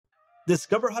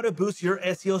Discover how to boost your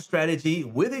SEO strategy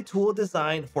with a tool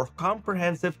designed for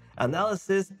comprehensive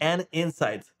analysis and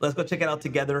insights. Let's go check it out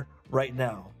together right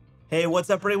now. Hey, what's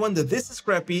up everyone? This is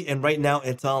Screpy, and right now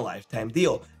it's a lifetime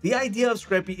deal. The idea of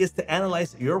Screpy is to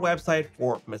analyze your website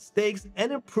for mistakes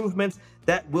and improvements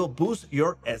that will boost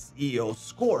your SEO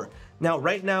score. Now,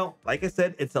 right now, like I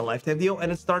said, it's a lifetime deal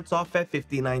and it starts off at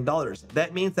 $59.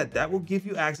 That means that will give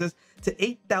you access to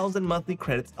 8,000 monthly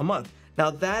credits a month. Now,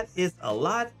 that is a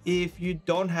lot if you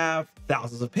don't have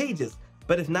thousands of pages,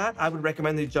 but if not, I would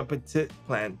recommend that you jump into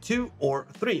plan 2 or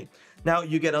 3. Now,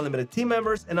 you get unlimited team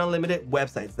members and unlimited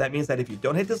websites. That means that if you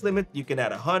don't hit this limit, you can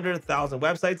add 100,000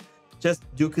 websites. Just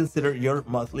do consider your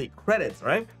monthly credits,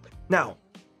 right? Now,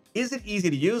 is it easy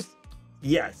to use?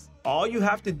 Yes. All you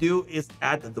have to do is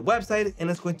add the website, and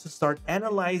it's going to start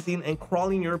analyzing and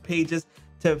crawling your pages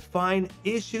to find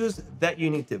issues that you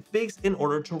need to fix in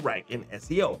order to rank in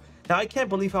SEO. Now, I can't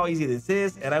believe how easy this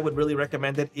is, and I would really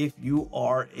recommend it if you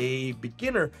are a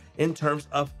beginner in terms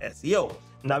of SEO.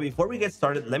 Now, before we get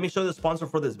started, let me show the sponsor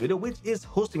for this video, which is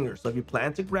Hostinger. So if you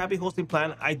plan to grab a hosting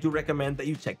plan, I do recommend that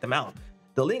you check them out.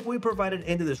 The link we provided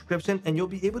in the description, and you'll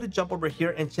be able to jump over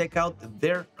here and check out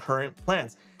their current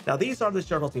plans. Now, these are the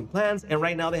shared hosting plans, and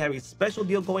right now they have a special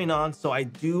deal going on, so I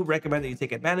do recommend that you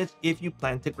take advantage if you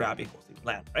plan to grab a hosting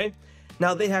plan, right?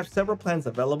 Now, they have several plans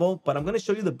available, but I'm going to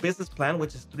show you the business plan,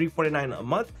 which is $349 a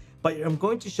month, but I'm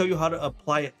going to show you how to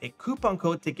apply a coupon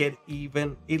code to get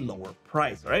even a lower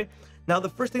price, right? Now, the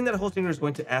first thing that Hostinger is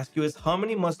going to ask you is how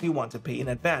many months do you want to pay in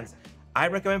advance? I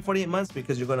recommend 48 months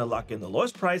because you're going to lock in the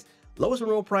lowest price, lowest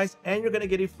renewal price, and you're going to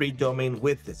get a free domain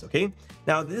with this, okay?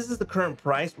 Now, this is the current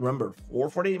price, remember, for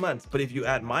 48 months, but if you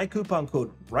add my coupon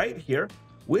code right here,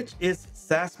 which is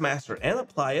SAASMASTER, and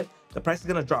apply it, the price is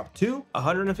going to drop to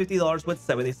 $150 with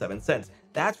 77 cents.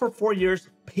 That's for 4 years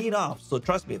paid off. So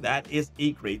trust me, that is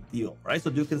a great deal, right? So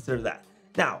do consider that.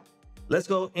 Now, let's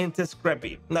go into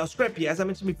Screpy. Now, Screpy, as I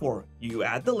mentioned before, you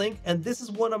add the link, and this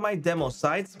is one of my demo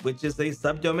sites, which is a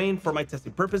subdomain for my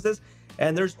testing purposes.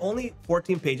 And there's only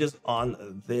 14 pages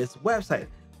on this website.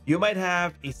 You might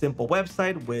have a simple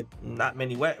website with not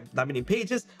many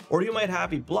pages, or you might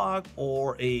have a blog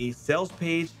or a sales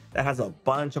page that has a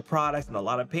bunch of products and a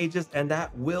lot of pages, and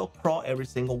that will crawl every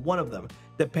single one of them,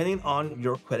 depending on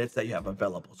your credits that you have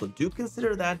available. So do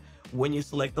consider that when you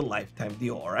select the lifetime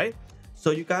deal, all right? So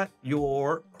you got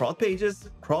your crawled pages,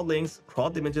 crawled links,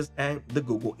 crawled images, and the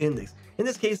Google index. In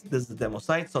this case, this is the demo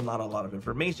site, so not a lot of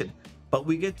information, but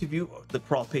we get to view the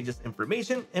crawled pages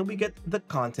information, and we get the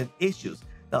content issues.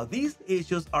 Now, these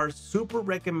issues are super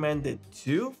recommended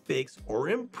to fix or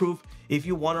improve if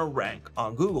you want to rank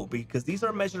on Google, because these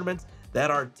are measurements that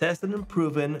are tested and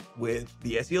proven with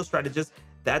the SEO strategists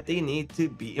that they need to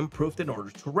be improved in order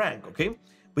to rank, okay?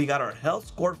 We got our health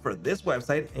score for this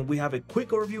website, and we have a quick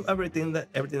overview of everything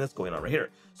that's going on right here.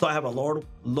 So I have a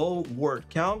low word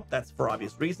count. That's for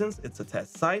obvious reasons. It's a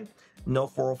test site. No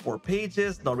 404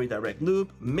 pages, no redirect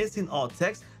loop, missing all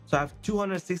text. So I have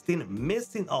 216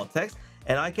 missing all text,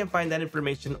 and I can find that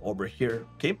information over here,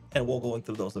 okay? And we'll go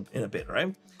into those in a bit,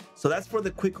 right? So that's for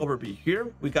the quick overview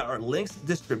here. We got our links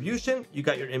distribution. You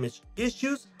got your image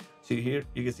issues. So here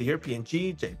you can see here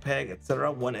PNG, JPEG,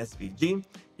 etc. One SVG.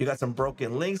 You got some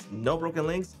broken links, no broken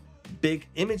links, big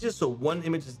images. So one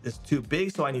image is too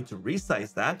big, so I need to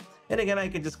resize that. And again, I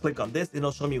can just click on this, and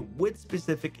it'll show me which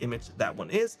specific image that one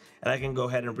is, and I can go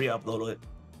ahead and re-upload it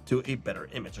to a better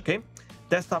image, okay?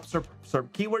 Desktop SERP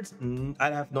keywords, I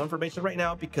have no information right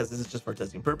now because this is just for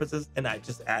testing purposes, and I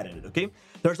just added it, okay?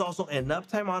 There's also an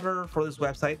uptime monitor for this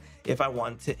website if I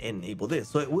want to enable this.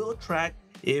 So it will track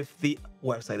if the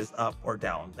website is up or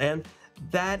down. And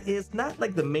that is not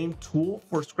like the main tool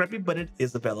for Screpy, but it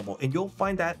is available, and you'll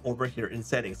find that over here in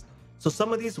settings. So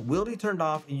some of these will be turned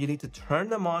off, and you need to turn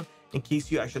them on in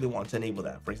case you actually want to enable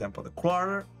that. For example, the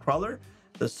crawler,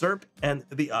 the SERP, and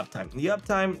the uptime. The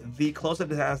uptime, the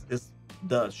closest it has is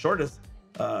the shortest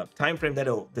time frame that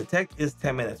it'll detect is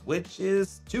 10 minutes, which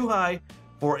is too high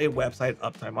for a website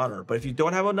uptime monitor. But if you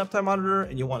don't have an uptime monitor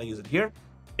and you want to use it here,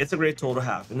 it's a great tool to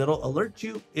have, and it'll alert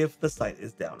you if the site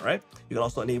is down, right? You can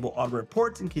also enable auto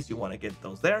reports in case you want to get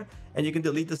those there, and you can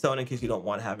delete the zone in case you don't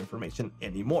want to have information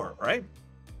anymore, right?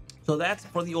 So that's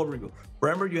for the overview.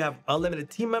 Remember, you have unlimited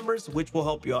team members, which will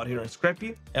help you out here in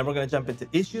Screpy, and we're going to jump into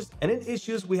issues. And in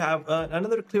issues, we have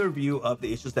another clear view of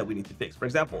the issues that we need to fix. For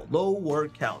example, low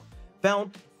word count,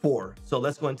 found 4. So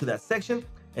let's go into that section,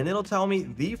 and it'll tell me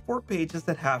the 4 pages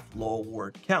that have low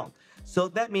word count. So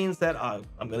that means that I'm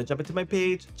going to jump into my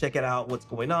page, check it out, what's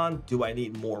going on. Do I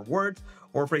need more words?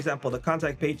 Or for example, the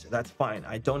contact page, that's fine.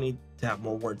 I don't need to have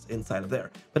more words inside of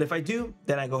there. But if I do,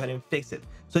 then I go ahead and fix it.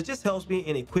 So it just helps me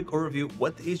in a quick overview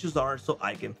what the issues are so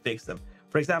I can fix them.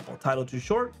 For example, title too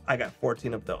short, I got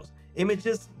 14 of those.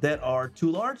 Images that are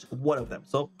too large, 1 of them.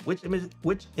 So which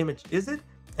image is it?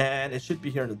 And it should be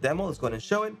here in the demo. Let's go ahead and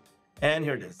show it. And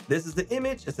here it is. This is the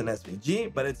image. It's an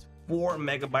SVG, but it's 4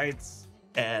 megabytes.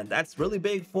 And that's really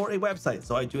big for a website.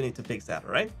 So I do need to fix that,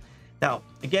 all right? Now,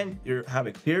 again, you have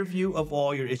a clear view of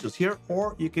all your issues here,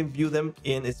 or you can view them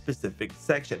in a specific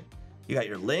section. You got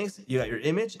your links, you got your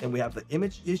image, and we have the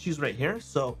image issues right here.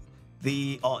 So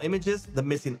the all images, the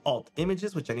missing alt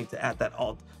images, which I need to add that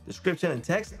alt description and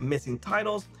text, missing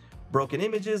titles, broken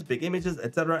images, big images,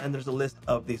 etc. And there's a list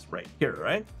of these right here,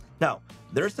 right? Now,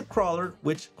 there's the crawler,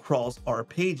 which crawls our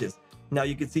pages. Now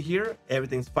you can see here,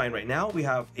 everything's fine right now. We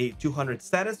have a 200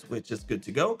 status, which is good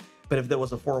to go. But if there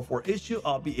was a 404 issue,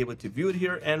 I'll be able to view it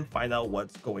here and find out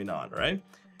what's going on, right?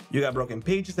 You got broken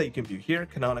pages that you can view here,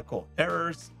 canonical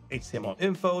errors, HTML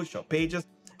info, show pages,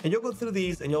 and you'll go through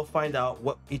these and you'll find out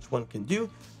what each one can do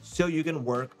so you can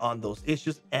work on those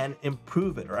issues and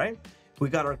improve it, right? We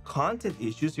got our content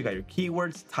issues. You got your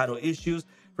keywords, title issues.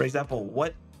 For example,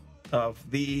 what of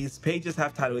these pages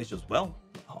have title issues? Well,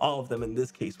 all of them in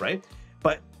this case, right?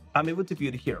 But I'm able to view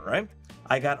it here, right?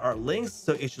 I got our links,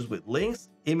 so issues with links,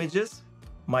 images,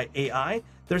 my AI.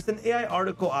 There's an AI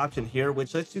article option here,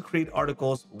 which lets you create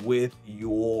articles with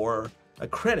your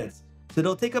credits. So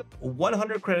they'll take up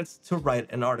 100 credits to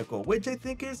write an article, which I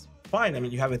think is fine. I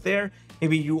mean, you have it there.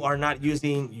 Maybe you are not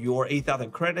using your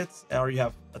 8,000 credits, or you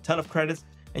have a ton of credits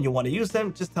and you want to use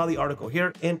them, just tell the article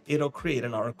here and it'll create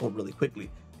an article really quickly.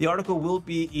 The article will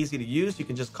be easy to use. You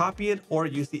can just copy it or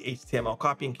use the HTML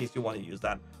copy in case you want to use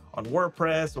that on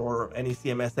WordPress or any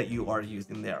CMS that you are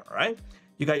using there, all right?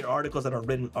 You got your articles that are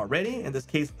written already. In this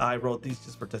case, I wrote these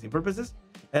just for testing purposes.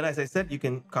 And as I said, you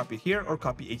can copy here or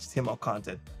copy HTML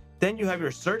content. Then you have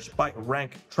your search by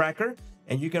rank tracker,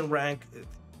 and you can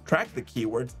track the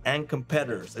keywords and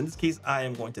competitors. In this case, I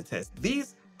am going to test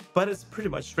these, but it's pretty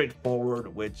much straightforward,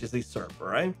 which is a SERP,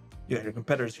 right? You got your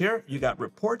competitors here, you got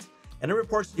reports, and in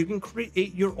reports, you can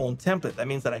create your own template. That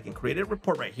means that I can create a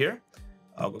report right here.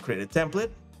 I'll go create a template,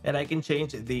 and I can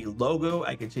change the logo.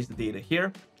 I can change the data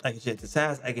here. I can change the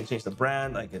SaaS. I can change the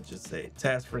brand. I can just say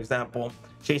test, for example,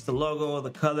 change the logo, the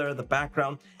color, the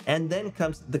background, and then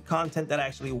comes the content that I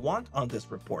actually want on this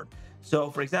report.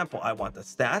 So for example, I want the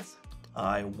stats,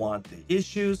 I want the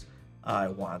issues, I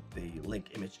want the link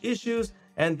image issues,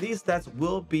 and these stats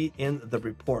will be in the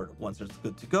report. Once it's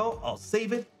good to go, I'll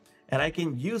save it, and I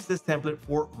can use this template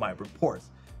for my reports.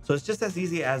 So it's just as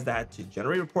easy as that to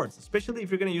generate reports, especially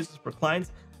if you're going to use this for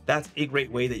clients. That's a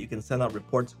great way that you can send out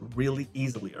reports really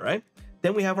easily, all right?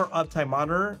 Then we have our uptime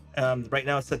monitor. Right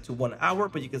now it's set to 1 hour,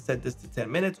 but you can set this to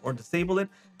 10 minutes or disable it.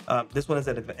 This one is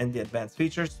in the advanced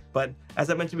features, but as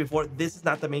I mentioned before, this is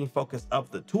not the main focus of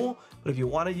the tool, but if you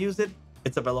want to use it,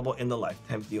 it's available in the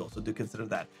lifetime deal, so do consider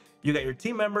that. You got your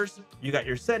team members, you got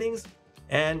your settings,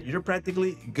 and you're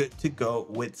practically good to go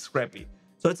with Screpy.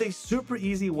 So it's a super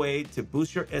easy way to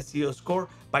boost your SEO score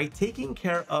by taking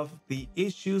care of the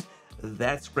issues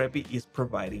that Screpy is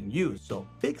providing you. So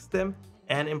fix them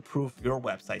and improve your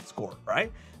website score,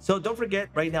 right? So don't forget,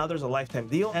 right now there's a lifetime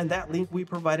deal, and that link we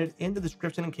provided in the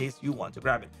description in case you want to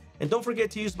grab it. And don't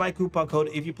forget to use my coupon code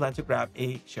if you plan to grab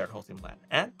a shared hosting plan.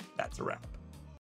 And that's a wrap.